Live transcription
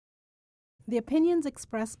The opinions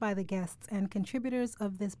expressed by the guests and contributors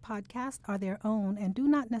of this podcast are their own and do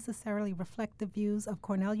not necessarily reflect the views of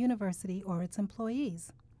Cornell University or its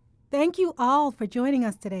employees. Thank you all for joining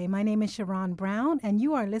us today. My name is Sharon Brown, and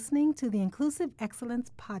you are listening to the Inclusive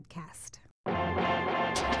Excellence Podcast.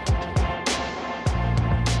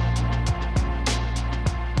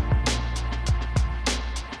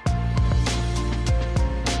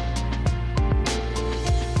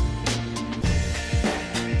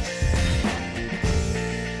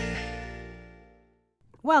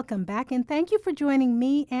 Welcome back, and thank you for joining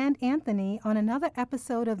me and Anthony on another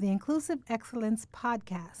episode of the Inclusive Excellence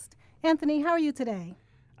Podcast. Anthony, how are you today?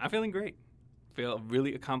 I'm feeling great. Feel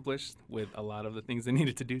really accomplished with a lot of the things I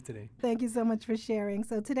needed to do today. Thank you so much for sharing.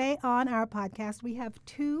 So today on our podcast, we have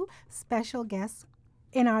two special guests.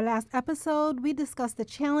 In our last episode, we discussed the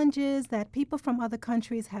challenges that people from other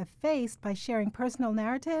countries have faced by sharing personal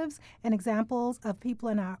narratives and examples of people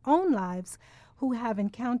in our own lives who have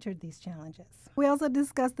encountered these challenges. We also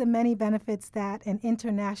discussed the many benefits that an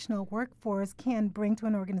international workforce can bring to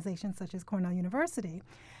an organization such as Cornell University.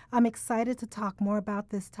 I'm excited to talk more about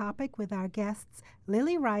this topic with our guests,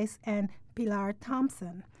 Lily Rice and Pilar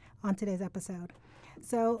Thompson, on today's episode.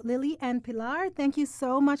 So, Lily and Pilar, thank you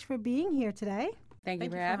so much for being here today. Thank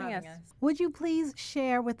you for having us. Would you please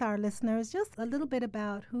share with our listeners just a little bit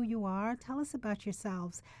about who you are? Tell us about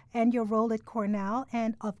yourselves and your role at Cornell,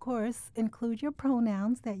 and of course, include your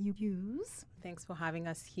pronouns that you use. Thanks for having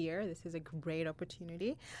us here. This is a great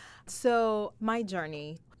opportunity. So my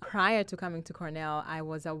journey, prior to coming to Cornell, I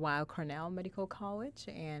was at Weill Cornell Medical College,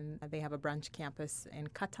 and they have a branch campus in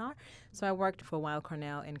Qatar. So I worked for Weill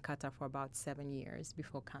Cornell in Qatar for about 7 years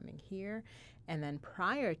before coming here. And then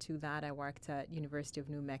prior to that, I worked at University of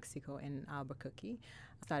New Mexico in Albuquerque.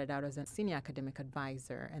 I started out as a senior academic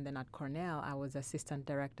advisor, and then at Cornell, I was assistant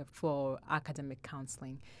director for academic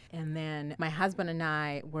counseling. And then my husband and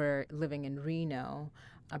I were living in Reno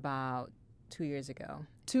about 2 years ago.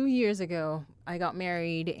 2 years ago, I got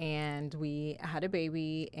married and we had a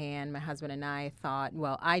baby, and my husband and I thought,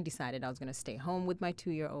 I decided I was going to stay home with my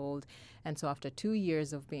 2-year-old. And so after 2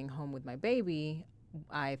 years of being home with my baby,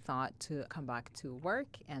 I thought to come back to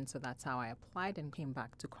work, and so that's how I applied and came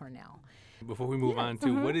back to Cornell. Before we move on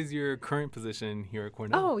to, what is your current position here at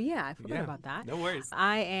Cornell? Oh, yeah, I forgot about that. No worries.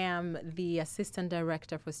 I am the Assistant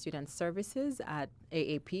Director for Student Services at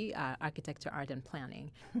AAP, Architecture, Art, and Planning.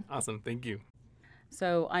 Awesome, thank you.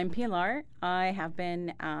 So I'm Pilar. I have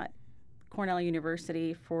been at Cornell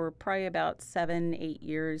University for probably about 7-8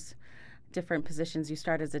 years. Different positions. You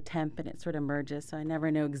start as a temp and it sort of merges, so I never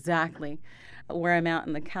know exactly where I'm at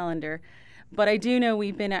in the calendar. But I do know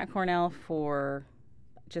we've been at Cornell for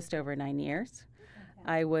just over 9 years. Okay.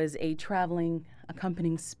 I was a traveling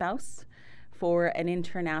accompanying spouse for an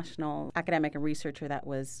international academic and researcher that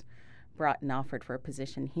was brought and offered for a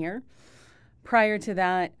position here. Prior to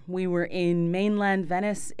that, we were in mainland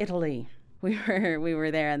Venice, Italy. We were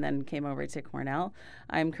there and then came over to Cornell.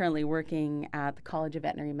 I'm currently working at the College of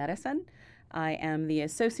Veterinary Medicine. I am the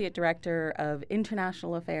Associate Director of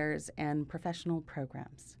International Affairs and Professional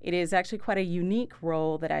Programs. It is actually quite a unique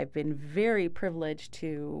role that I've been very privileged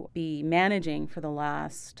to be managing for the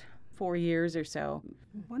last 4 years or so.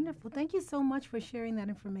 Wonderful. Thank you so much for sharing that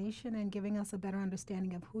information and giving us a better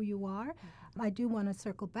understanding of who you are. I do want to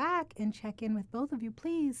circle back and check in with both of you.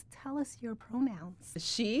 Please tell us your pronouns.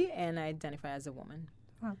 She, and I identify as a woman.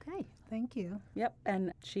 Okay, thank you. Yep,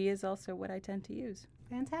 and she is also what I tend to use.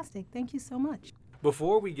 Fantastic. Thank you so much.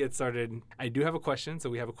 Before we get started, I do have a question. So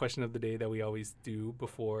we have a question of the day that we always do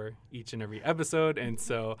before each and every episode. And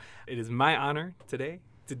so it is my honor today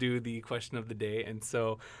to do the question of the day. And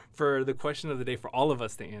so for the question of the day for all of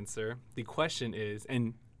us to answer, the question is,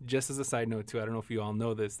 and just as a side note too, I don't know if you all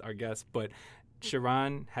know this, our guest, but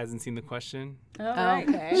Sharon hasn't seen the question. Oh, right.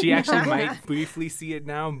 Okay. She actually might briefly see it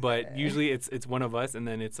now, but usually it's one of us, and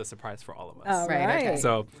then it's a surprise for all of us. Oh, right. Okay.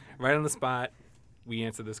 So right on the spot, we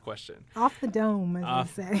answer this question. Off the dome,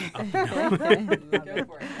 as they say. Go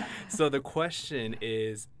for it. So the question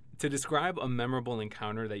is, to describe a memorable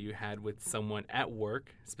encounter that you had with someone at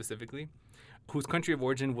work, specifically, whose country of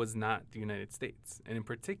origin was not the United States. And in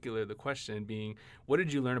particular, the question being, what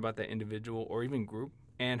did you learn about that individual or even group,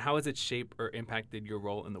 and how has it shaped or impacted your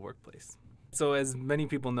role in the workplace? So as many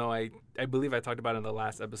people know, I believe I talked about in the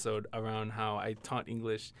last episode around how I taught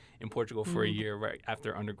English in Portugal for a year right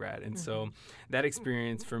after undergrad. And so that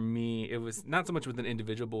experience for me, it was not so much with an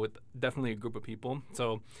individual, but with definitely a group of people.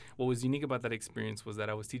 So what was unique about that experience was that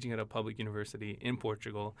I was teaching at a public university in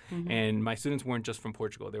Portugal, and my students weren't just from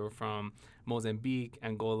Portugal. They were from Mozambique,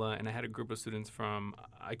 Angola, and I had a group of students from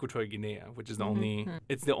Equatorial Guinea, which is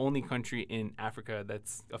it's the only country in Africa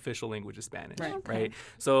that's official language is Spanish, right?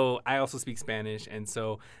 So I also speak Spanish, and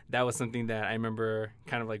so that was something that I remember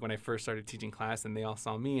kind of like when I first started teaching class and they all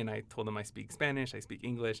saw me and I told them I speak Spanish, I speak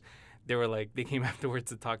English. They were like, they came afterwards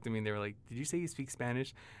to talk to me and they were like, did you say you speak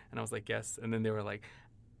Spanish? And I was like, yes. And then they were like,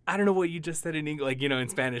 I don't know what you just said in English, like, in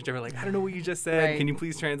Spanish. They were like, I don't know what you just said. Right. Can you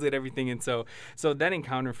please translate everything? And so that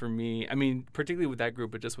encounter for me, I mean, particularly with that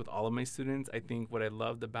group, but just with all of my students, I think what I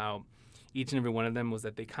loved about each and every one of them was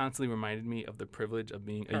that they constantly reminded me of the privilege of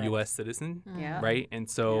being a U.S. citizen, right? And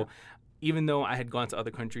so even though I had gone to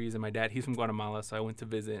other countries, and my dad, he's from Guatemala, so I went to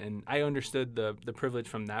visit, and I understood the privilege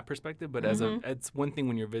from that perspective. But it's one thing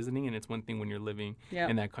when you're visiting, and it's one thing when you're living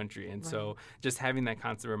in that country. And so just having that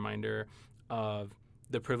constant reminder of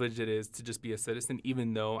the privilege it is to just be a citizen,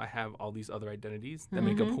 even though I have all these other identities that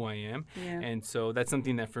make up who I am. And so that's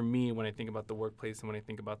something that for me, when I think about the workplace and when I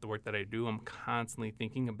think about the work that I do, I'm constantly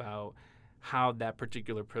thinking about how that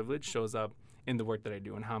particular privilege shows up in the work that I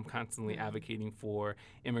do and how I'm constantly advocating for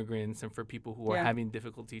immigrants and for people who are having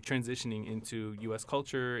difficulty transitioning into U.S.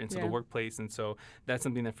 culture, into the workplace. And so that's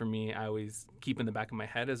something that for me, I always keep in the back of my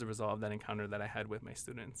head as a result of that encounter that I had with my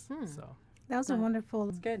students. So That was a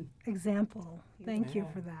wonderful good example. Thank you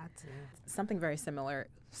for that. Something very similar,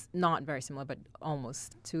 not very similar, but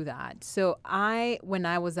almost to that. So when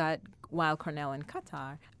I was at Weill Cornell in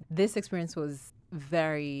Qatar, this experience was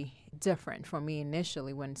very different for me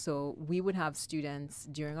initially. So we would have students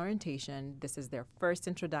during orientation. This is their first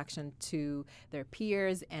introduction to their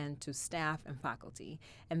peers and to staff and faculty.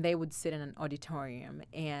 And they would sit in an auditorium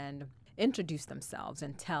and introduce themselves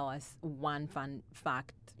and tell us one fun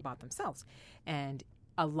fact about themselves. And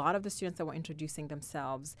a lot of the students that were introducing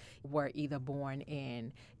themselves were either born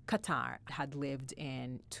in Qatar, had lived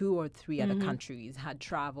in 2 or 3 other countries, had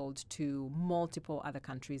traveled to multiple other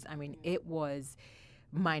countries. I mean, it was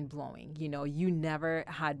mind-blowing. You never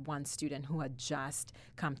had one student who had just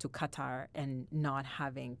come to Qatar and not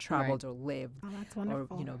having traveled or lived that's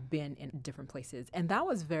wonderful. or been in different places. And that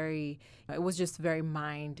was it was just very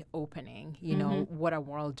mind-opening, what a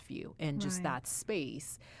worldview in just that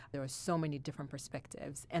space. There were so many different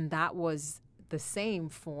perspectives. And that was the same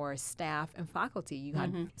for staff and faculty. You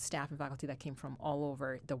had staff and faculty that came from all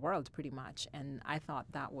over the world pretty much. And I thought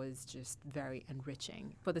that was just very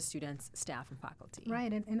enriching for the students, staff, and faculty.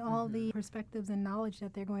 Right, and all the perspectives and knowledge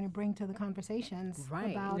that they're going to bring to the conversations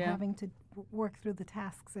about having to work through the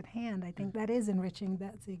tasks at hand. I think that is enriching.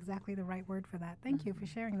 That's exactly the right word for that. Thank you for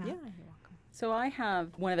sharing that. Yeah, you're welcome. So I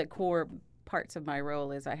have one of the core parts of my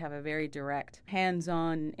role is I have a very direct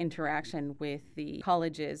hands-on interaction with the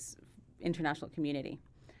college's international community.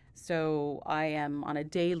 So I am on a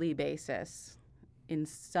daily basis in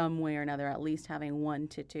some way or another at least having 1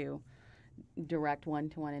 to 2 direct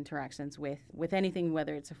one-to-one interactions with anything,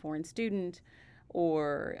 whether it's a foreign student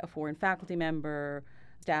or a foreign faculty member,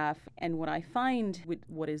 staff. And what I find with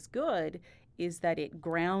what is good is that it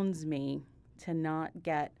grounds me to not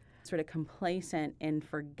get sort of complacent in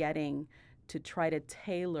forgetting to try to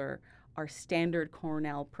tailor our standard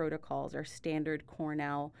Cornell protocols, our standard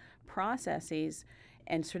Cornell processes,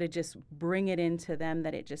 and sort of just bring it into them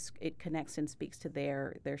that it connects and speaks to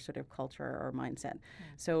their sort of culture or mindset.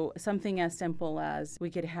 So something as simple as we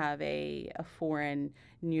could have a foreign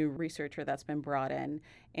new researcher that's been brought in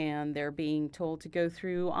and they're being told to go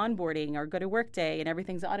through onboarding or go to Workday and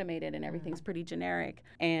everything's automated and everything's pretty generic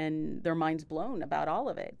and their mind's blown about all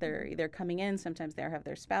of it. They're coming in, sometimes they have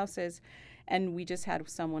their spouses. And we just had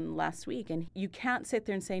someone last week and you can't sit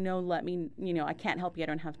there and say, no, I can't help you, I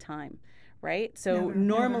don't have time. Right? So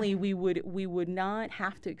normally we would not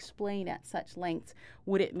have to explain at such length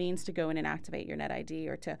what it means to go in and activate your NetID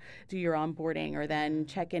or to do your onboarding or then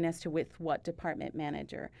check in as to with what department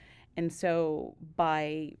manager. And so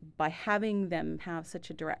by having them have such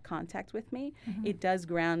a direct contact with me, it does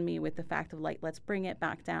ground me with the fact of let's bring it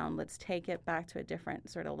back down, let's take it back to a different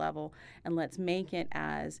sort of level, and let's make it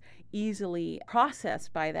as easily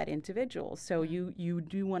processed by that individual. So you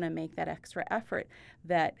do want to make that extra effort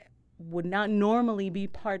that would not normally be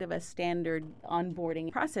part of a standard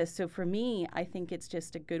onboarding process. So for me, I think it's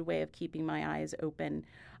just a good way of keeping my eyes open,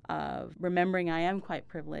 of remembering I am quite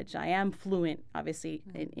privileged. I am fluent, obviously,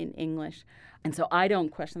 in English. And so I don't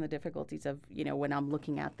question the difficulties of, when I'm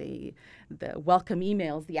looking at the welcome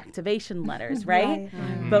emails, the activation letters, right?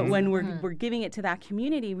 But when we're giving it to that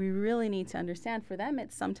community, we really need to understand for them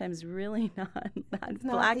it's sometimes really not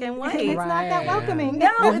black and white. It's not that welcoming.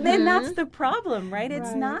 No, then that's the problem, right?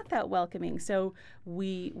 It's not that welcoming. So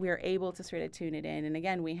we're able to sort of tune it in. And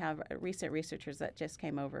again, we have recent researchers that just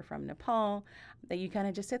came over from Nepal that you kind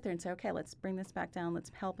of just sit there and say, okay, let's bring this back down.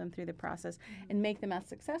 Let's help him through the process and make them as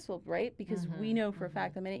successful, right? Because we know for a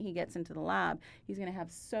fact the minute he gets into the lab, he's going to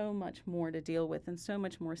have so much more to deal with and so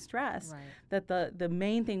much more stress that the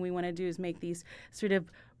main thing we want to do is make these sort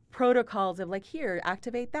of protocols of like, here,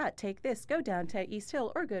 activate that, take this, go down to East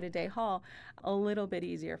Hill or go to Day Hall, a little bit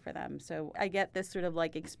easier for them. So I get this sort of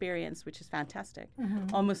like experience, which is fantastic,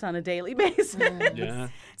 almost on a daily basis. Yeah,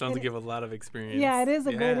 sounds like you have a lot of experience. Yeah, it is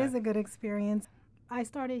a good experience. I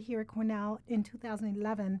started here at Cornell in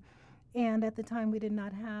 2011. And at the time, we did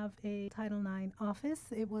not have a Title IX office.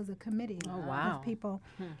 It was a committee of people.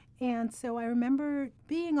 And so I remember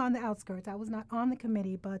being on the outskirts. I was not on the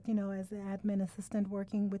committee, but, as an admin assistant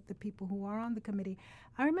working with the people who are on the committee,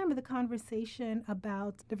 I remember the conversation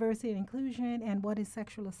about diversity and inclusion and what is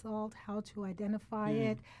sexual assault, how to identify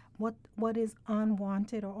it, what is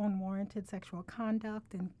unwanted or unwarranted sexual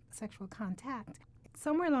conduct and sexual contact.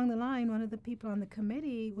 Somewhere along the line, one of the people on the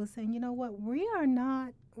committee was saying, we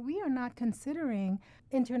are not considering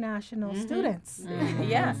international students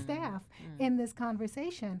and staff in this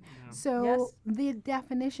conversation. So the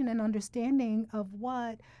definition and understanding of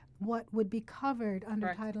what would be covered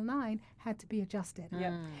under Title IX had to be adjusted.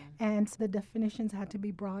 And the definitions had to be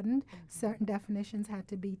broadened. Certain definitions had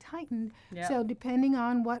to be tightened. So depending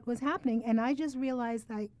on what was happening, and I just realized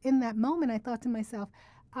that in that moment, I thought to myself,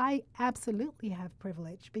 I absolutely have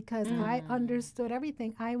privilege because I understood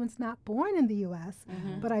everything. I was not born in the U.S.,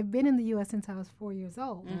 but I've been in the U.S. since I was 4 years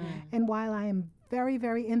old. And while I am very,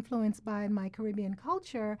 very influenced by my Caribbean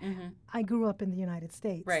culture, I grew up in the United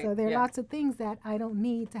States. So there are lots of things that I don't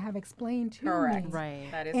need to have explained to me.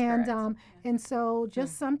 That is correct. And so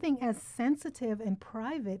just something as sensitive and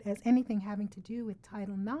private as anything having to do with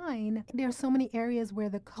Title IX, there are so many areas where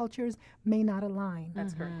the cultures may not align.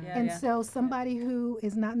 That's correct. So somebody who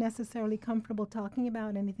is not necessarily comfortable talking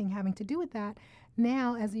about anything having to do with that,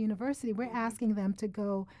 now as a university, we're asking them to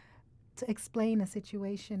go to explain a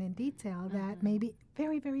situation in detail that may be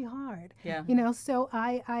very, very hard. So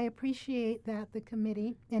I appreciate that the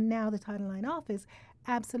committee and now the Title IX office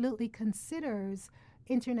absolutely considers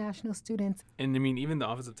international students. And I mean, even the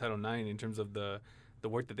Office of Title IX, in terms of the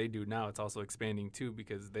work that they do now, it's also expanding too,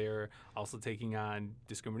 because they're also taking on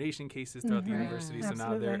discrimination cases throughout the university. So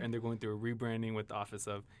now they're going through a rebranding with the Office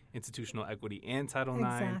of Institutional Equity and Title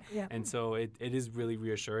IX. And so it is really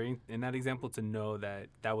reassuring in that example to know that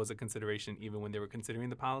that was a consideration even when they were considering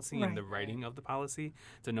the policy and the writing of the policy,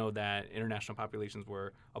 to know that international populations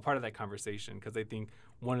were a part of that conversation. Because I think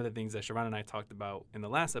one of the things that Sharon and I talked about in the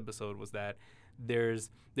last episode was that there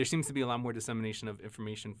seems to be a lot more dissemination of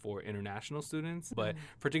information for international students, but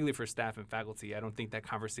particularly for staff and faculty, I don't think that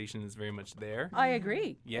conversation is very much there. I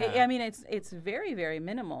agree. I mean, it's very, very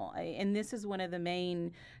minimal. And this is one of the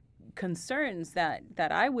main concerns that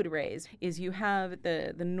I would raise is you have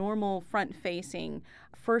the normal front-facing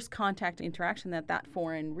first contact interaction that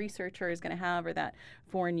foreign researcher is going to have, or that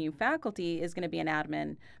foreign new faculty is going to be an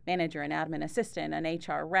admin manager, an admin assistant, an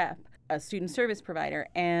HR rep, a student service provider,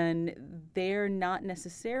 and they're not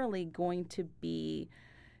necessarily going to be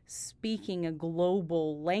speaking a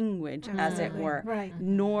global language, as it were,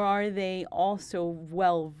 nor are they also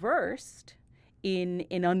well-versed in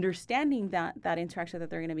understanding that interaction that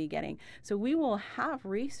they're going to be getting. So we will have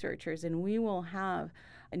researchers and we will have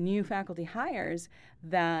new faculty hires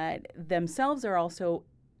that themselves are also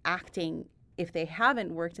acting, if they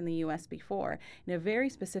haven't worked in the U.S. before, in a very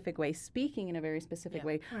specific way, speaking in a very specific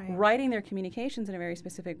way, writing their communications in a very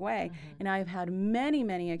specific way. And I've had many,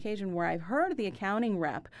 many occasions where I've heard the accounting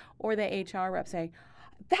rep or the HR rep say,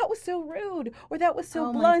 that was so rude, or that was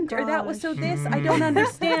so blunt, or that was so this, I don't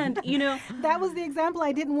understand, That was the example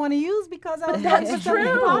I didn't want to use because I was that's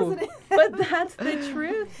true. positive. But that's the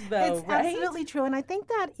truth, though, It's right? absolutely true. And I think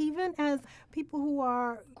that even as people who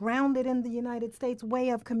are grounded in the United States way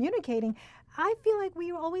of communicating, I feel like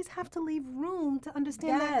we always have to leave room to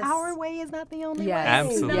understand that our way is not the only way.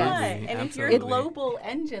 Absolutely. And if you're a global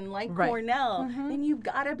engine like Cornell, then you've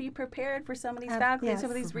got to be prepared for some of these faculty, some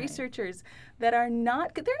of these researchers that are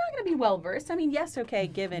not, they're not going to be well-versed. I mean, yes, okay,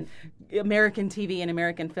 given American TV and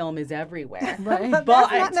American film is everywhere. But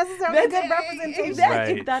that's not necessarily a good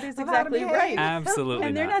representation. That is exactly right. Absolutely.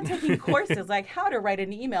 And they're not taking courses like how to write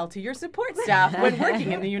an email to your support staff when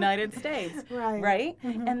working in the United States. Right?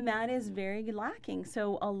 And that is very, very lacking.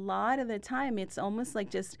 So a lot of the time, it's almost like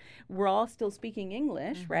just we're all still speaking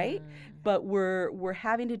English, right? But we're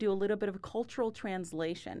having to do a little bit of a cultural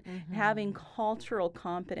translation, having cultural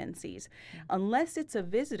competencies. Unless it's a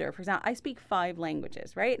visitor, for example, I speak 5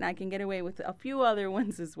 languages, right? And I can get away with a few other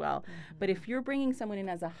ones as well. But if you're bringing someone in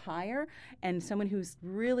as a hire and someone who's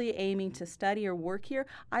really aiming to study or work here,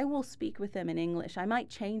 I will speak with them in English. I might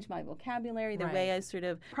change my vocabulary, the way I sort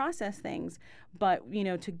of process things, but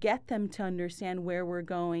to get them to understand where we're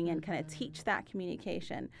going and kind of teach that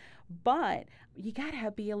communication. But you got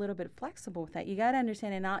to be a little bit flexible with that. You got to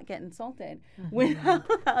understand and not get insulted with how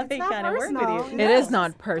they kind of work with you. It is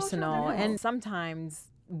not personal. And sometimes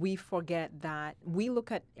we forget that we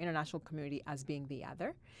look at international community as being the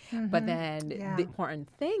other. But then the important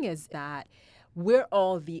thing is that we're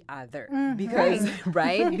all the other because,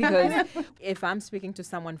 right? Because if I'm speaking to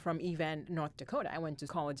someone from even North Dakota, I went to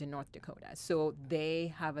college in North Dakota. So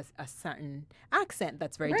they have a certain accent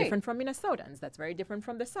that's very different from Minnesotans, that's very different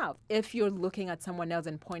from the South. If you're looking at someone else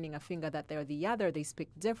and pointing a finger that they're the other, they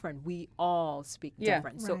speak different. We all speak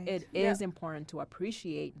different. So it is important to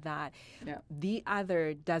appreciate that the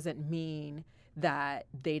other doesn't mean that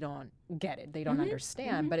they don't get it, they don't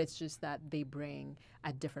understand, but it's just that they bring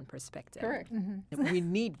a different perspective. Correct. We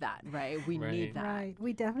need that, right? We need that. Right.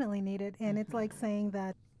 We definitely need it. And it's like saying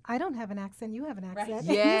that I don't have an accent, you have an accent. Right. And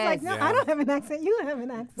he's like, no, Yeah. I don't have an accent, you have an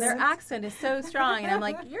accent. Their accent is so strong, and I'm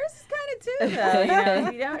like, yours is kind of too, though.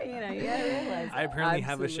 You gotta realize. I apparently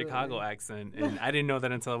have a Absolutely. Chicago accent, and I didn't know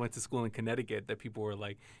that until I went to school in Connecticut, that people were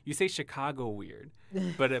like, you say Chicago weird.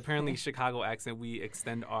 But apparently Chicago accent, we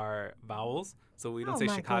extend our vowels. So we don't Oh, say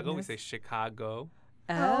my Chicago, goodness. we say Chicago.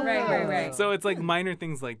 Oh, Right. So it's like minor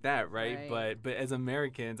things like that, right? Right. But as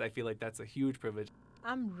Americans, I feel like that's a huge privilege.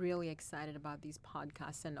 I'm really excited about these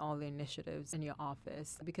podcasts and all the initiatives in your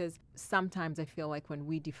office because sometimes I feel like when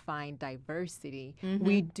we define diversity,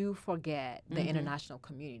 we do forget the international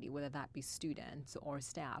community, whether that be students or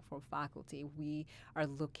staff or faculty. We are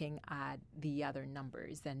looking at the other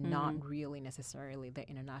numbers and not really necessarily the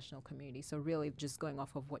international community. So really just going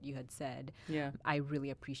off of what you had said, I really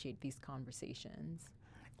appreciate these conversations.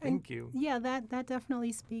 Thank you. Yeah, that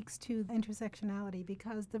definitely speaks to intersectionality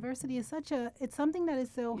because diversity is it's something that is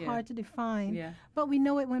so hard to define, but we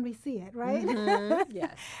know it when we see it, right?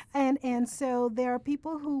 Yes. And so there are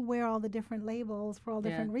people who wear all the different labels for all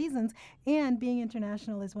different reasons, and being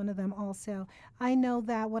international is one of them also. I know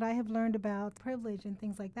that what I have learned about privilege and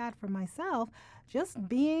things like that for myself, just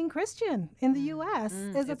being Christian in the U.S.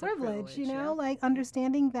 is a privilege, like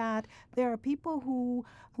understanding that there are people who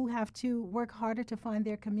have to work harder to find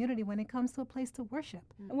their community when it comes to a place to worship.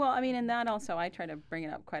 Well, I mean, and that also, I try to bring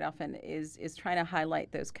it up quite often, is trying to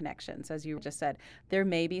highlight those connections. As you just said, there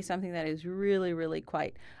may be something that is really, really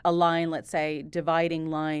quite a line, let's say, dividing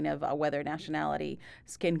line of whether nationality,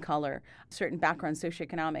 skin color, certain background,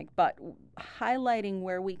 socioeconomic, but highlighting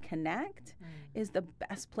where we connect is the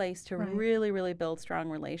best place to really, really build strong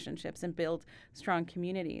relationships and build strong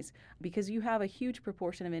communities, because you have a huge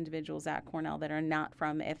proportion of individuals at Cornell that are not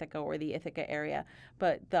from Ithaca or the Ithaca area,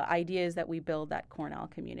 but the idea is that we build that Cornell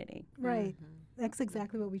community. Right. That's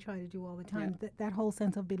exactly what we try to do all the time. That whole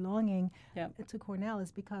sense of belonging to Cornell is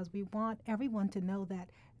because we want everyone to know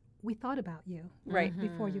that we thought about you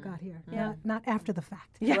before you got here, not after the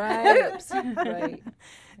fact. Right. Right.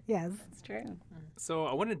 Yes. It's true. So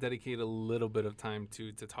I want to dedicate a little bit of time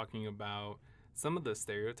to talking about some of the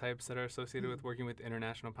stereotypes that are associated with working with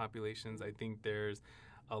international populations. I think there's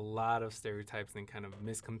a lot of stereotypes and kind of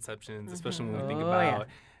misconceptions, especially when we think about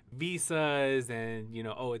visas and,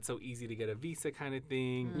 it's so easy to get a visa kind of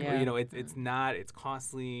thing. Or, it's not, it's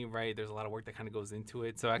costly, right? There's a lot of work that kind of goes into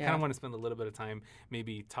it. So I kind of want to spend a little bit of time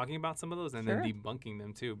maybe talking about some of those and then debunking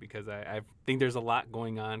them too, because I think there's a lot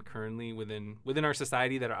going on currently within our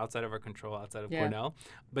society that are outside of our control, outside of Cornell,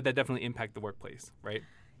 but that definitely impact the workplace, right?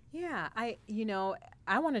 Yeah, I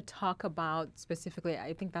want to talk about specifically,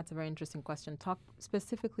 I think that's a very interesting question, talk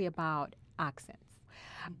specifically about accents.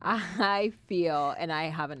 I feel, and I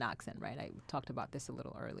have an accent, right? I talked about this a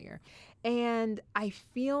little earlier. And I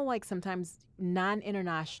feel like sometimes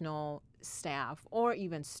non-international staff or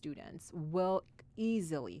even students will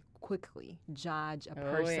quickly judge a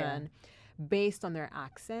person based on their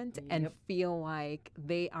accent and feel like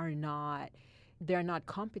they're not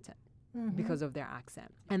competent. Because of their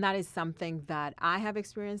accent. And that is something that I have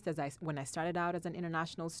experienced when I started out as an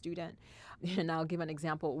international student. And I'll give an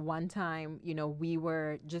example. One time, we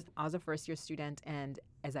were just, I was a first-year student, and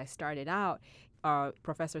as I started out, our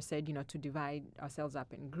professor said, to divide ourselves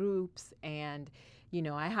up in groups. And,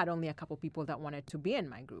 I had only a couple people that wanted to be in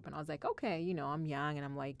my group. And I was like, okay, I'm young, and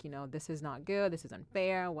I'm like, this is not good, this is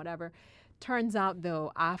unfair, whatever. Turns out,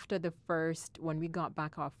 though, after when we got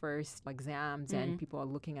back our first exams and people are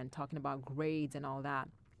looking and talking about grades and all that,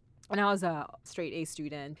 and I was a straight A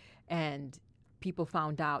student, and people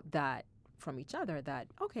found out that from each other that,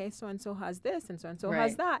 okay, so-and-so has this and so-and-so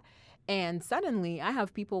has that. And suddenly I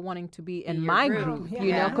have people wanting to be in my group,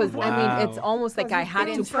 you know, because I mean, it's almost like I had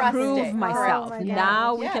to prove myself.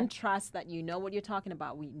 Now we can trust that you know what you're talking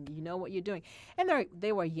about. You know what you're doing. And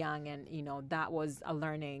they were young, and, you know, that was a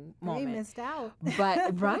learning moment. They missed out.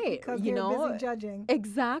 But, right, because you know. busy judging.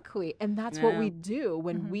 Exactly. And that's what we do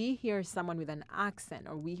when we hear someone with an accent,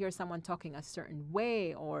 or we hear someone talking a certain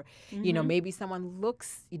way, or, you know, maybe someone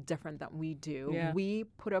looks different than we do. Yeah. We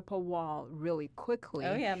put up a wall really quickly.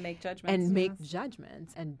 Oh, yeah, make judgments. And make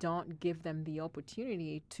judgments, and don't give them the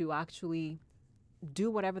opportunity to actually do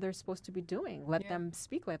whatever they're supposed to be doing. Let them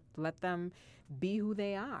speak, let them be who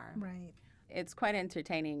they are. Right. It's quite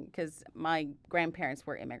entertaining because my grandparents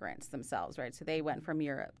were immigrants themselves, right? So they went from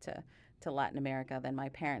Europe to Latin America. Then my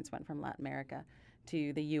parents went from Latin America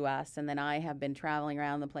to the U.S. And then I have been traveling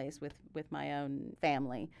around the place with my own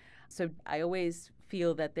family. So I always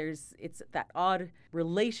feel that it's that odd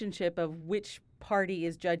relationship of which party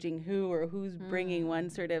is judging who, or who's bringing one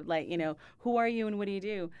sort of like, you know, who are you and what do you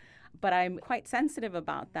do? But I'm quite sensitive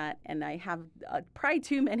about that, and I have probably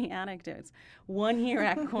too many anecdotes. One here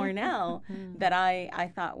at Cornell that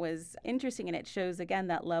I thought was interesting, and it shows, again,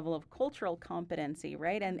 that level of cultural competency,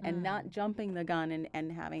 right? And not jumping the gun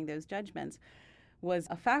and having those judgments, was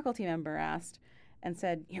a faculty member asked and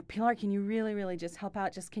said, you know, Pilar, can you really, really just help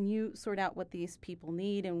out? Just can you sort out what these people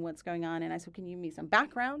need and what's going on? And I said, can you give me some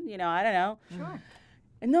background? You know, I don't know. Sure.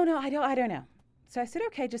 And no, I don't know. So I said,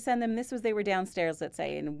 okay, just send them. They were downstairs, let's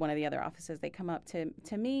say, in one of the other offices. They come up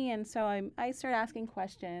to me, and so I start asking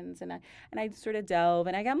questions, and I sort of delve,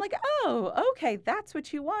 and I'm like, oh, okay, that's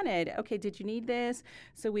what you wanted. Okay, did you need this?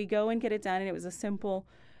 So we go and get it done, and it was a simple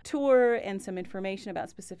tour and some information about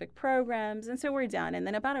specific programs, and so we're done. And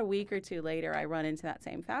then about a week or two later, I run into that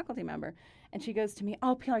same faculty member, and she goes to me,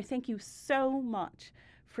 oh, Pilar, thank you so much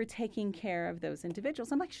for taking care of those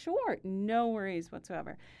individuals. I'm like, sure, no worries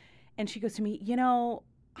whatsoever. And she goes to me, you know,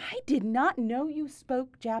 I did not know you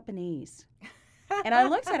spoke Japanese. And I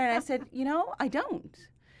looked at her and I said, you know, I don't.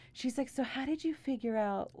 She's like, so how did you figure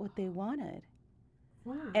out what they wanted?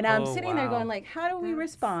 Wow. And I'm sitting there going, like, how do we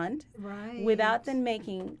respond without then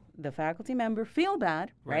making the faculty member feel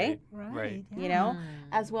bad, right? Right. You know,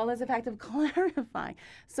 as well as the fact of clarifying.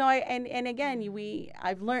 So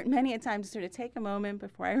I've learned many a time to sort of take a moment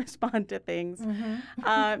before I respond to things, you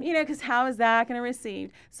know, because how is that going to receive?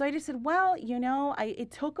 So I just said, well, you know, it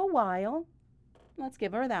took a while. Let's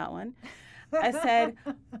give her that one. I said,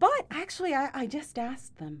 but actually, I just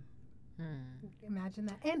asked them. Imagine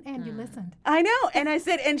that. And you listened. I know. And I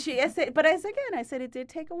said, but I said, it did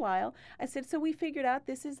take a while. I said, so we figured out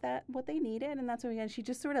this is what they needed. And that's what we got. She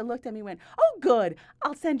just sort of looked at me and went, oh, good.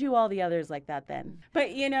 I'll send you all the others like that then.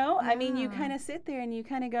 But, you know, I mean, you kind of sit there and you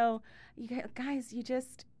kind of go, guys,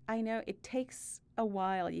 I know it takes a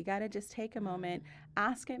while. You got to just take a moment,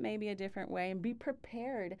 ask it maybe a different way, and be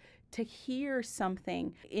prepared to hear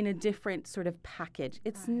something in a different sort of package.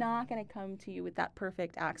 It's not going to come to you with that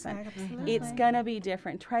perfect accent. Absolutely. It's going to be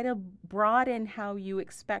different. Try to broaden how you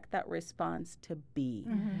expect that response to be,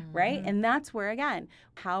 right? And that's where, again,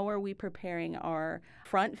 how are we preparing our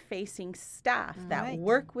front-facing staff that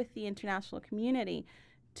work with the international community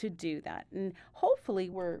to do that? And hopefully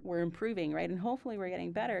we're improving, right? And hopefully we're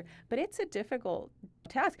getting better. But it's a difficult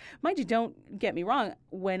task. Mind you, don't get me wrong.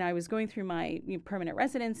 When I was going through my permanent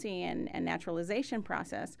residency and naturalization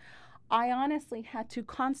process, I honestly had to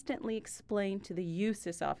constantly explain to the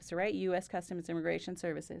USIS officer, right? U.S. Customs Immigration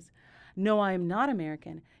Services. No, I am not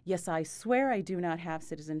American. Yes, I swear I do not have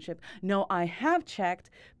citizenship. No, I have checked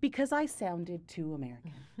because I sounded too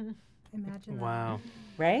American. Imagine that. Wow.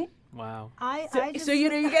 Right? Wow. So you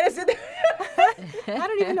know, you got to sit there. I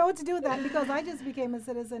don't even know what to do with that because I just became a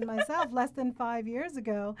citizen myself less than 5 years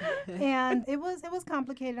ago, and it was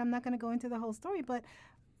complicated. I'm not going to go into the whole story, but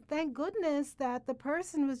thank goodness that the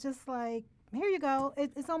person was just like, "Here you go."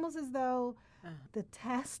 It's almost as though the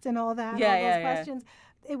test and all that, all those questions,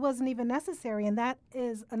 it wasn't even necessary, and that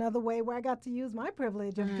is another way where I got to use my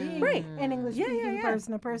privilege of being an English-speaking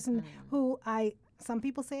person, a person who I Some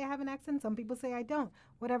people say I have an accent, some people say I don't.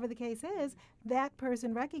 Whatever the case is, that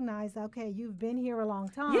person recognized, okay, you've been here a long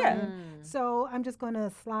time. Yeah. So I'm just going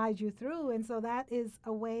to slide you through. And so that is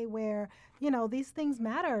a way where, these things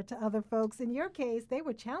matter to other folks. In your case, they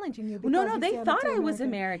were challenging you. No, because you they sounded thought too I was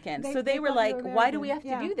American. So they were thought like, you were why do we have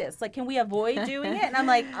American. to do this? Like, can we avoid doing it? And I'm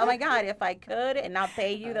like, oh my God, if I could and not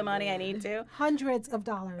pay you the money I need to. Hundreds of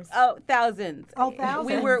dollars. Oh, thousands. Oh,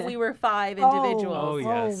 thousands. We were 5 individuals. Oh,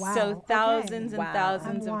 yes. wow. So thousands Okay. and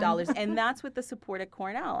thousands I'm of dollars. And that's with the support at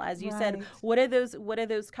Cornell. As you said, Right. what are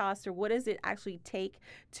those costs, or what does it actually take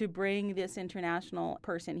to bring this international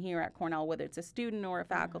person here at Cornell, whether it's a student or a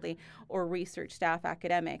faculty or research staff,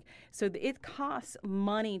 academic. So it costs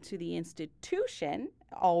money to the institution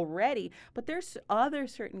already, but there's other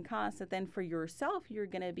certain costs that then for yourself you're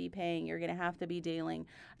going to be paying, you're going to have to be dealing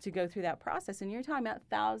to go through that process. And you're talking about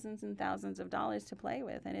thousands and thousands of dollars to play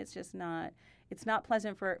with, and it's just not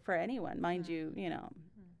pleasant for anyone. Mind you,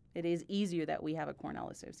 it is easier that we have a Cornell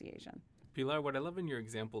Association. Pilar, what I love in your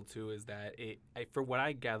example too is that for what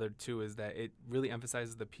I gathered too is that it really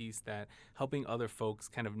emphasizes the piece that helping other folks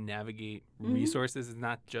kind of navigate resources is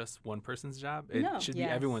not just one person's job. It should be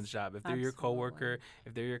everyone's job. If they're your coworker,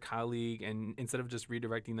 if they're your colleague, and instead of just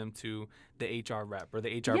redirecting them to the HR rep or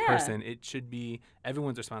the HR person, it should be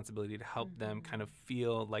everyone's responsibility to help them kind of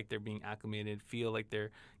feel like they're being acclimated, feel like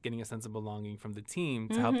they're getting a sense of belonging from the team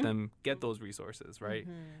to help them get those resources, right?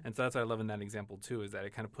 And so that's what I love in that example too, is that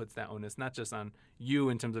it kind of puts that onus not just on you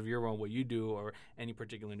in terms of your role, what you do, or any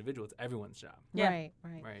particular individual. It's everyone's job. Yeah. Right.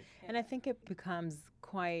 And I think it becomes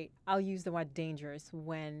quite, I'll use the word dangerous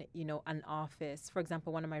when, an office, for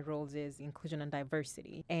example, one of my roles is inclusion and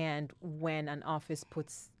diversity. And when an office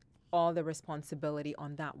puts all the responsibility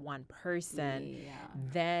on that one person,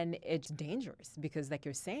 then it's dangerous because like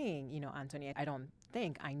you're saying, Anthony,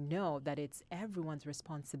 I know that it's everyone's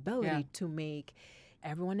responsibility to make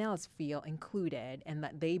everyone else feel included and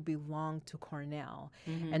that they belong to Cornell.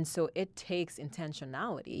 And so it takes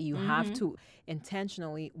intentionality. You have to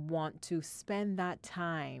intentionally want to spend that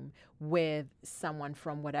time with someone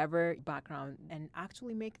from whatever background and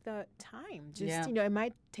actually make the time. Just, it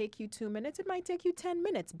might take you 2 minutes, it might take you 10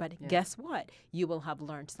 minutes, but guess what? You will have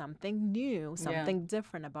learned something new, something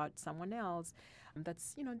different about someone else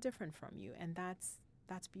that's, different from you. And that's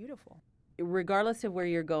beautiful. Regardless of where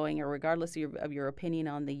you're going or regardless of your opinion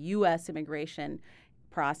on the U.S. immigration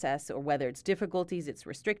process or whether it's difficulties, it's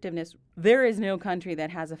restrictiveness, there is no country that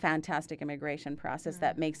has a fantastic immigration process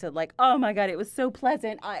that makes it like, oh my God, it was so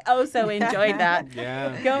pleasant. I also enjoyed that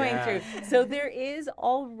going through. So there is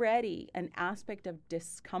already an aspect of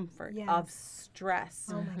discomfort, of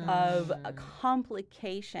stress, of a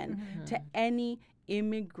complication to any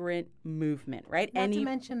immigrant movement, right? Not to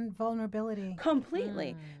mention vulnerability.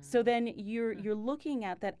 Completely. So then you're looking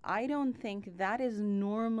at that. I don't think that is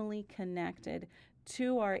normally connected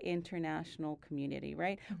to our international community,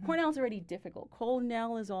 right? Cornell's already difficult.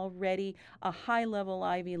 Cornell is already a high-level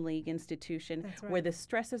Ivy League institution where the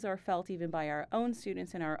stresses are felt even by our own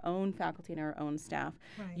students and our own faculty and our own staff.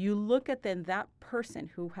 You look at then that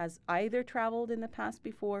person who has either traveled in the past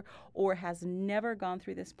before or has never gone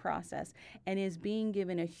through this process and is being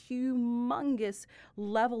given a humongous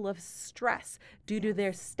level of stress due to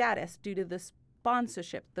their status, due to the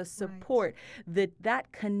sponsorship, the support,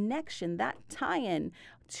 that connection, that tie-in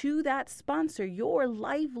to that sponsor, your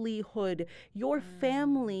livelihood, your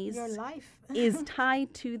family's your life is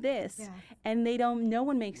tied to this. And no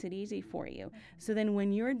one makes it easy for you. So then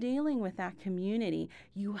when you're dealing with that community,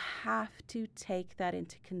 you have to take that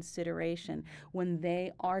into consideration when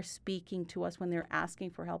they are speaking to us, when they're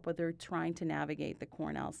asking for help, or they're trying to navigate the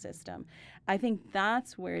Cornell system. I think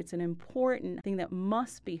that's where it's an important thing that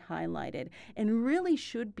must be highlighted and really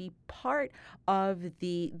should be part of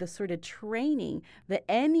the sort of training that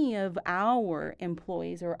any of our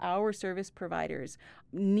employees or our service providers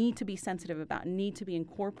need to be sensitive about, need to be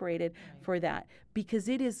incorporated for that, because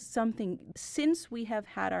it is something, since we have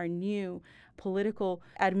had our new political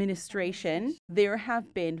administration, there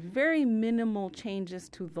have been very minimal changes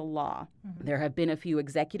to the law. There have been a few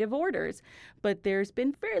executive orders, but there's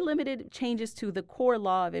been very limited changes to the core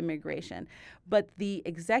law of immigration. But the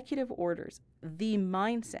executive orders, the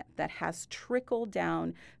mindset that has trickled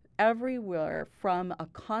down everywhere from a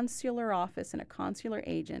consular office and a consular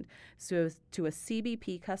agent to a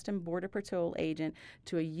CBP, Custom Border Patrol agent,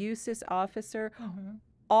 to a USIS officer,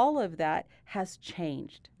 all of that has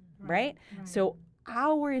changed, right? So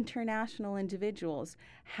our international individuals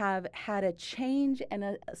have had a change and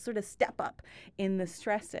a sort of step up in the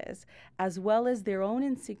stresses, as well as their own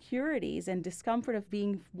insecurities and discomfort of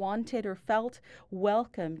being wanted or felt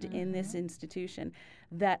welcomed in this institution,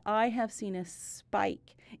 that I have seen a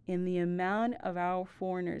spike in the amount of our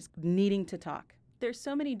foreigners needing to talk. There's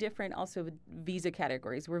so many different also visa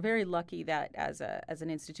categories. We're very lucky that as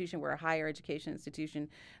an institution, we're a higher education institution.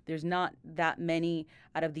 There's not that many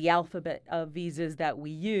out of the alphabet of visas that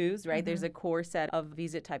we use, right? There's a core set of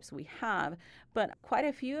visa types we have, but quite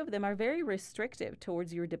a few of them are very restrictive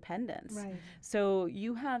towards your dependents. Right. So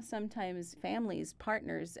you have sometimes families,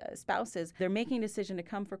 partners, spouses, they're making a decision to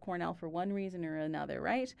come for Cornell for one reason or another,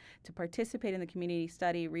 right? To participate in the community,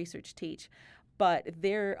 study, research, teach. But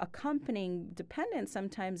their accompanying dependents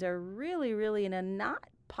sometimes are really, really in a not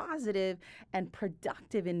positive and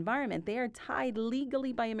productive environment. They are tied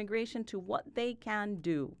legally by immigration to what they can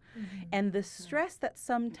do. And the stress that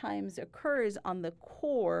sometimes occurs on the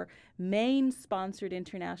core, main sponsored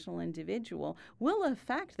international individual will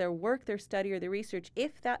affect their work, their study, or their research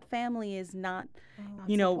if that family is not,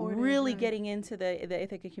 really getting into the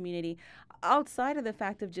Ithaca community outside of the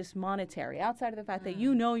fact of just monetary, outside of the fact that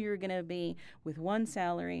you're going to be with one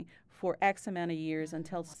salary for X amount of years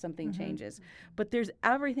until something changes. But there's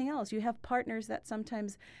everything else. You have partners that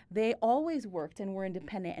sometimes they always worked and were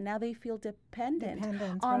independent, and now they feel dependent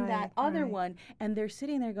on that other one, and they're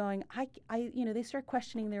sitting there going, they start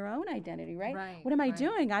questioning their own identity, right? What am I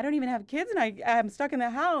doing? I don't even have kids, and I'm stuck in the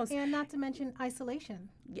house. And not to mention isolation.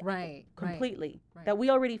 Right. Completely. Right. That we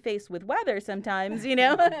already face with weather sometimes,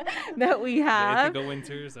 that we have. The Ithaca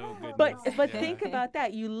winters, oh goodness. But think about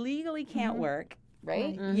that. You legally can't work.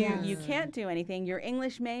 Right? You can't do anything. Your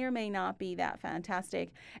English may or may not be that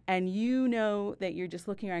fantastic. And that you're just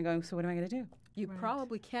looking around going, so what am I going to do? You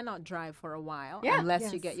probably cannot drive for a while Yeah.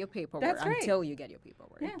 unless you get your paperwork. That's right. Until you get your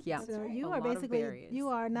paperwork. Yeah. So you are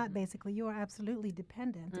you are absolutely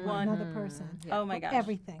dependent on another person. Oh my gosh.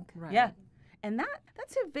 Everything. Right. Yeah. And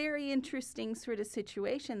that's a very interesting sort of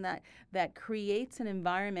situation that creates an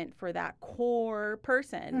environment for that core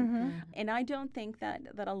person. And I don't think that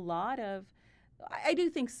a lot of I do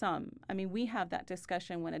think some. I mean, we have that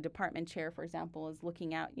discussion when a department chair, for example, is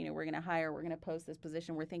looking out, we're going to post this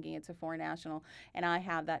position. We're thinking it's a foreign national. And I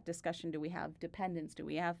have that discussion. Do we have dependents? Do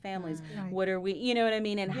we have families? Right. What are we, you know what I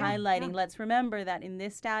mean? And highlighting, let's remember that in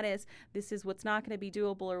this status, this is what's not going to be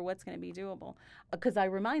doable or what's going to be doable. Because I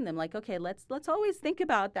remind them, like, okay, let's always think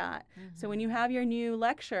about that. So when you have your new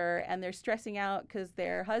lecturer and they're stressing out because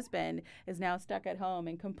their husband is now stuck at home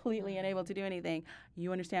and completely unable to do anything,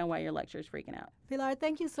 you understand why your lecturer is freaking out. Pilar,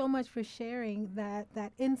 thank you so much for sharing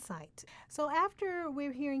that insight. So after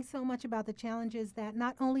we're hearing so much about the challenges that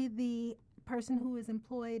not only the person who is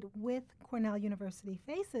employed with Cornell University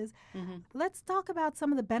faces, let's talk about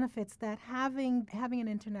some of the benefits that having an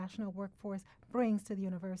international workforce brings to the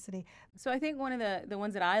university. So I think one of the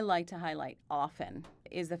ones that I like to highlight often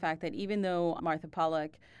is the fact that even though Martha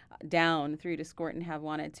Pollack down through to Skorton have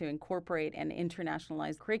wanted to incorporate an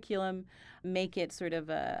internationalized curriculum, make it sort of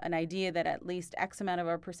an idea that at least X amount of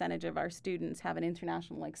our percentage of our students have an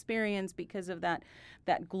international experience because of that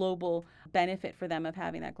global benefit for them of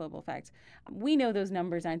having that global effect. We know those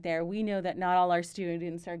numbers aren't there. We know that not all our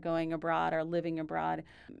students are going abroad or living abroad.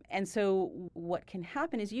 And so what can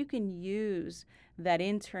happen is you can use that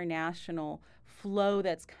international flow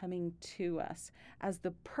that's coming to us as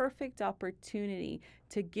the perfect opportunity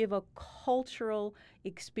to give a cultural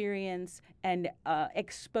experience and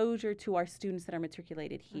exposure to our students that are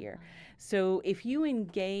matriculated here. So if you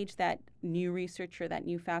engage that new researcher, that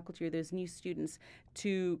new faculty, or those new students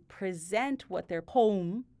to present what their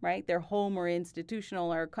home, right, their home or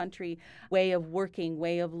institutional or country way of working,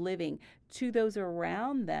 way of living to those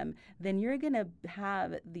around them, then you're going to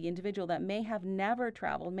have the individual that may have never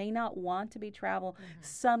traveled, may not want to be travel,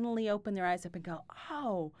 suddenly open their eyes up and go,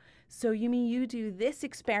 oh, so you mean you do this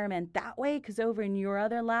experiment that way? Because over in your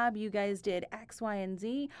other lab, you guys did X, Y, and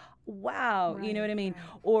Z? Wow, you know what I mean?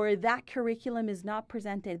 Right. Or that curriculum is not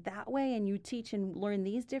presented that way and you teach and learn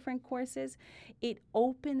these different courses. It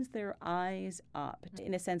opens their eyes up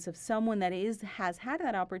in a sense of someone that has had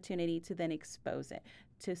that opportunity to then expose it,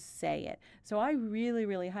 to say it. So I really,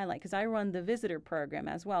 really highlight, because I run the visitor program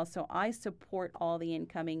as well. So I support all the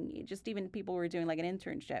incoming, just even people who are doing like an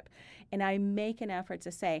internship. And I make an effort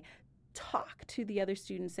to say, talk to the other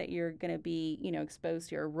students that you're going to be, exposed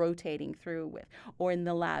to or rotating through with, or in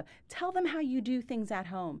the lab. Tell them how you do things at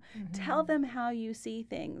home. Tell them how you see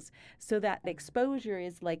things, so that exposure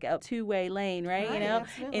is like a two-way lane, right? Right,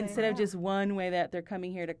 absolutely, Instead of yeah. just one way that they're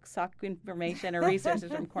coming here to suck information or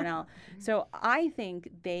resources from Cornell. So I think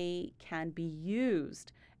they can be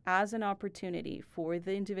used as an opportunity for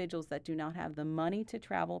the individuals that do not have the money to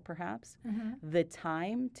travel, perhaps, the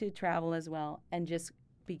time to travel as well, and just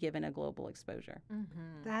be given a global exposure.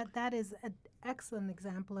 That is an excellent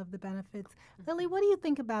example of the benefits. Lily, what do you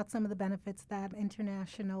think about some of the benefits that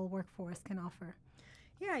international workforce can offer?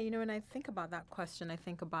 Yeah, when I think about that question, I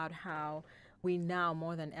think about how we now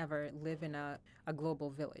more than ever live in a global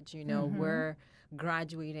village. We're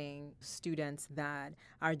graduating students that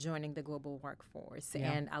are joining the global workforce,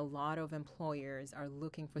 and a lot of employers are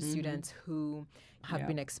looking for students who have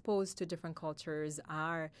been exposed to different cultures,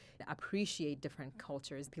 appreciate different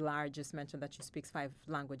cultures. Pilar just mentioned that she speaks 5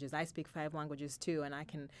 languages. I speak 5 languages too, and I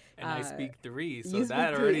can. And I speak 3, so you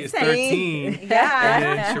that speak already 3. is 13. Yeah. And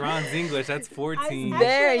then Sharon's English, that's 14.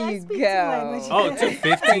 There I you speak 2 go. languages. Oh,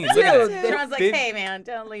 15. Look at that. Sharon's like, Fif- hey, man,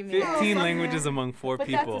 don't leave me. 15 languages among 4 But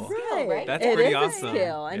that's a people. skill, right? That's It pretty is awesome. a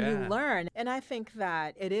skill, and Yeah. you learn. And I think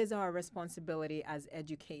that it is our responsibility as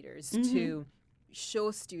educators to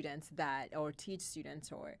show students that, or teach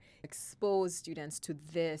students, or expose students to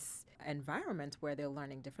this environment where they're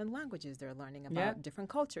learning different languages, they're learning about different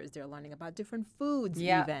cultures, they're learning about different foods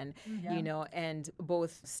even, and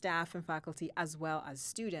both staff and faculty as well as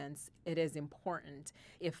students, it is important.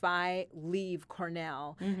 If I leave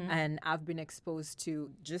Cornell and I've been exposed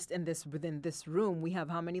to, just within this room, we have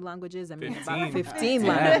how many languages? I mean, about 15 Yeah,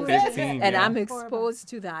 languages. 15, And yeah. I'm exposed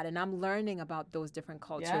to that, and I'm learning about those different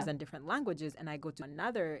cultures and different languages, and I go to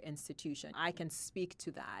another institution, I can speak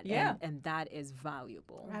to that, and that is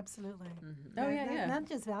valuable. Absolutely. Oh, yeah. Not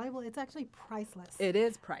just valuable, it's actually priceless. It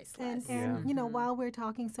is priceless. And while we're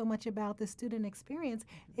talking so much about the student experience,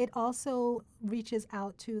 it also reaches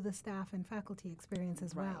out to the staff and faculty experience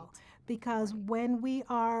as well. Because when we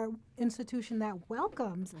are an institution that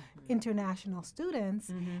welcomes international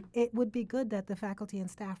students, it would be good that the faculty and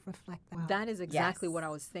staff reflect that. That is exactly Yes. what I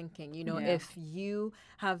was thinking. If you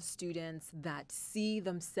have students that see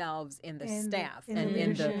themselves in the staff in and the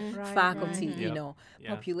in the leadership, right, faculty, right. Yep. Yeah.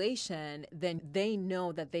 population, then they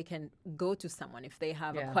know that they can go to someone if they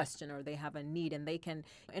have a question or they have a need, and they can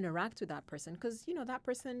interact with that person, because that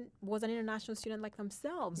person was an international student like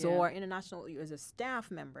themselves, or international as a staff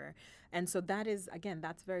member. And so that is, again,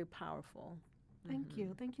 that's very powerful. Thank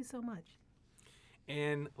you. Thank you so much.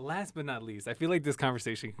 And last but not least, I feel like this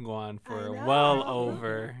conversation can go on for know. well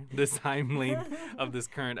over the time length of this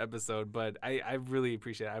current episode, but I really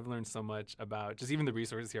appreciate it. I've learned so much about just even the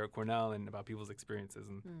resources here at Cornell and about people's experiences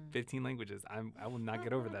in 15 languages. I will not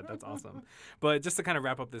get over that. That's awesome. But just to kind of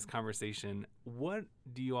wrap up this conversation, what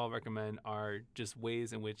do you all recommend are just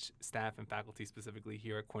ways in which staff and faculty specifically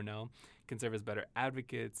here at Cornell can serve as better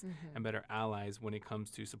advocates and better allies when it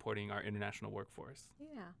comes to supporting our international workforce?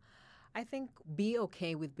 Yeah. I think be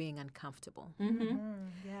okay with being uncomfortable.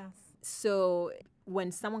 Yes. So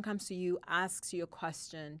when someone comes to you, asks you a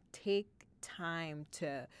question, take time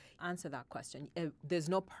to answer that question. There's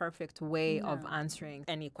no perfect way of answering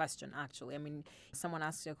any question, actually. I mean, someone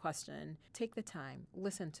asks you a question, take the time,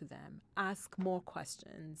 listen to them, ask more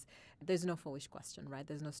questions. There's no foolish question, right?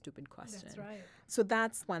 There's no stupid question. That's right. So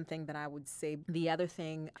that's one thing that I would say. The other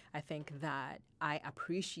thing I think that I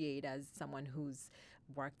appreciate as someone who's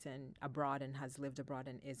worked abroad and has lived abroad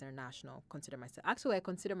and is international, I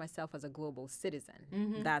consider myself as a global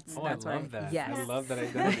citizen. That's I what love that. Yes. I love that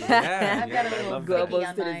identity. Yeah, I've got a I little love global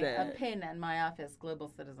that. sticky on citizen. a pin in my office, global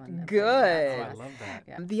citizen. That's Good. Oh, I awesome. love that.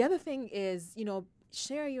 Yeah. The other thing is,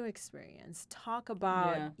 share your experience. Talk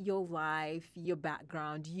about Yeah. your life, your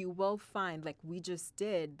background. You will find, like we just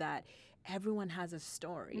did, that everyone has a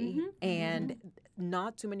story, and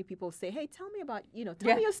not too many people say, hey, tell me about,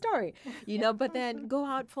 tell me your story, but then go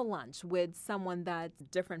out for lunch with someone that's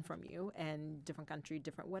different from you, and different country,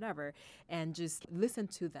 different whatever, and just listen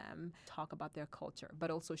to them talk about their culture,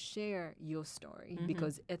 but also share your story,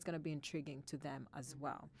 because it's going to be intriguing to them as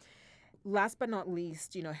well. Last but not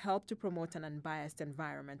least, help to promote an unbiased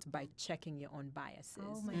environment by checking your own biases.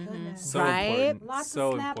 Oh my goodness. So Right? important. Lots so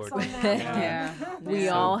of slaps important. on that. Yeah. We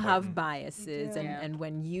So all important. have biases, We do. and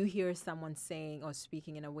when you hear someone saying or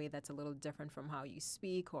speaking in a way that's a little different from how you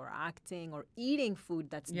speak, or acting, or eating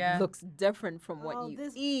food that looks different from what you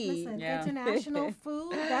eat. Listen, Yeah. international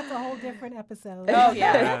food, that's a whole different episode. Oh,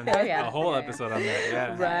 yeah. Yeah, Oh, yeah. a whole Yeah, episode on that.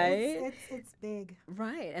 Yeah. Right? It's big.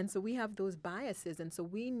 Right. And so we have those biases, and so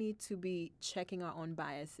we need to be really checking our own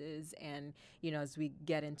biases and, as we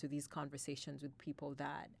get into these conversations with people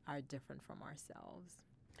that are different from ourselves.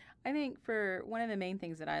 I think for one of the main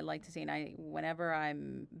things that I like to see, and whenever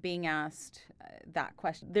I'm being asked that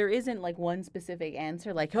question, there isn't like one specific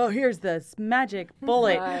answer, like, oh, here's this magic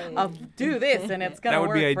bullet of do this and it's going to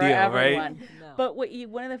work be for ideal, everyone. right? No. But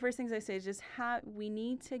one of the first things I say is just we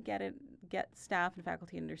need to get staff and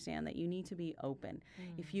faculty to understand that you need to be open.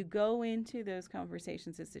 If you go into those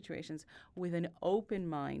conversations and situations with an open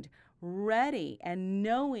mind, ready and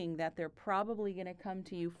knowing that they're probably going to come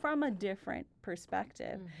to you from a different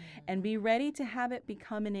perspective, and be ready to have it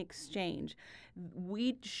become an exchange.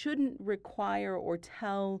 We shouldn't require or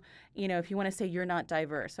tell, if you want to say you're not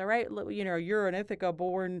diverse, all right, you're an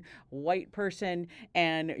Ithaca-born white person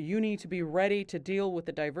and you need to be ready to deal with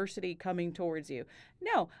the diversity coming towards you.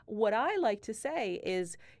 No, what I like to say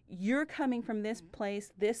is you're coming from this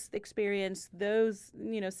place, this experience, those,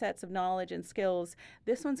 sets of knowledge and skills.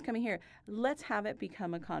 This one's coming here. Let's have it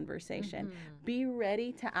become a conversation. Be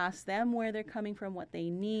ready to ask them where they're coming from, what they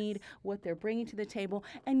need, what they're bringing to the table.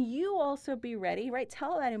 And you also be ready, right?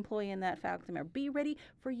 Tell that employee and that faculty member, be ready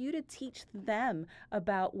for you to teach them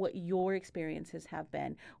about what your experiences have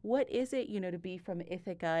been. What is it, to be from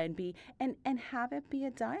Ithaca and have it be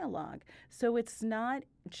a dialogue. So it's not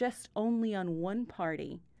just only on one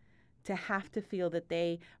party to have to feel that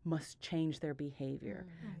they must change their behavior,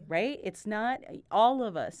 right? It's not, all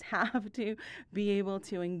of us have to be able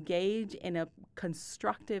to engage in a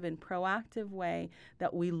constructive and proactive way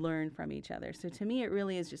that we learn from each other. So to me, it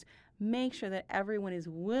really is just make sure that everyone is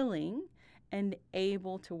willing and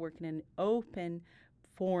able to work in an open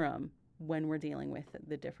forum when we're dealing with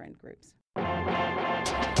the different groups.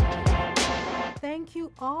 Thank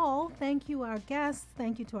you all. Thank you, our guests.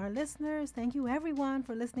 Thank you to our listeners. Thank you, everyone,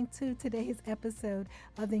 for listening to today's episode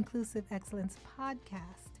of the Inclusive Excellence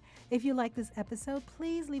Podcast. If you like this episode,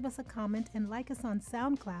 please leave us a comment and like us on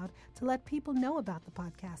SoundCloud to let people know about the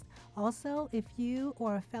podcast. Also, if you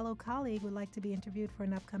or a fellow colleague would like to be interviewed for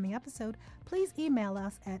an upcoming episode, please email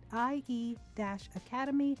us at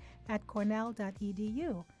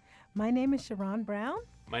ie-academy@cornell.edu. My name is Sharon Brown.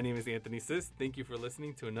 My name is Anthony Sis. Thank you for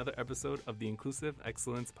listening to another episode of the Inclusive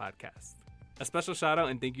Excellence Podcast. A special shout out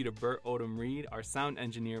and thank you to Bert Odom Reed, our sound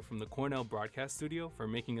engineer from the Cornell Broadcast Studio, for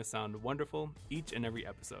making us sound wonderful each and every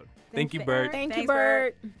episode. Thank you, Bert. Thank you,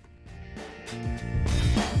 Bert.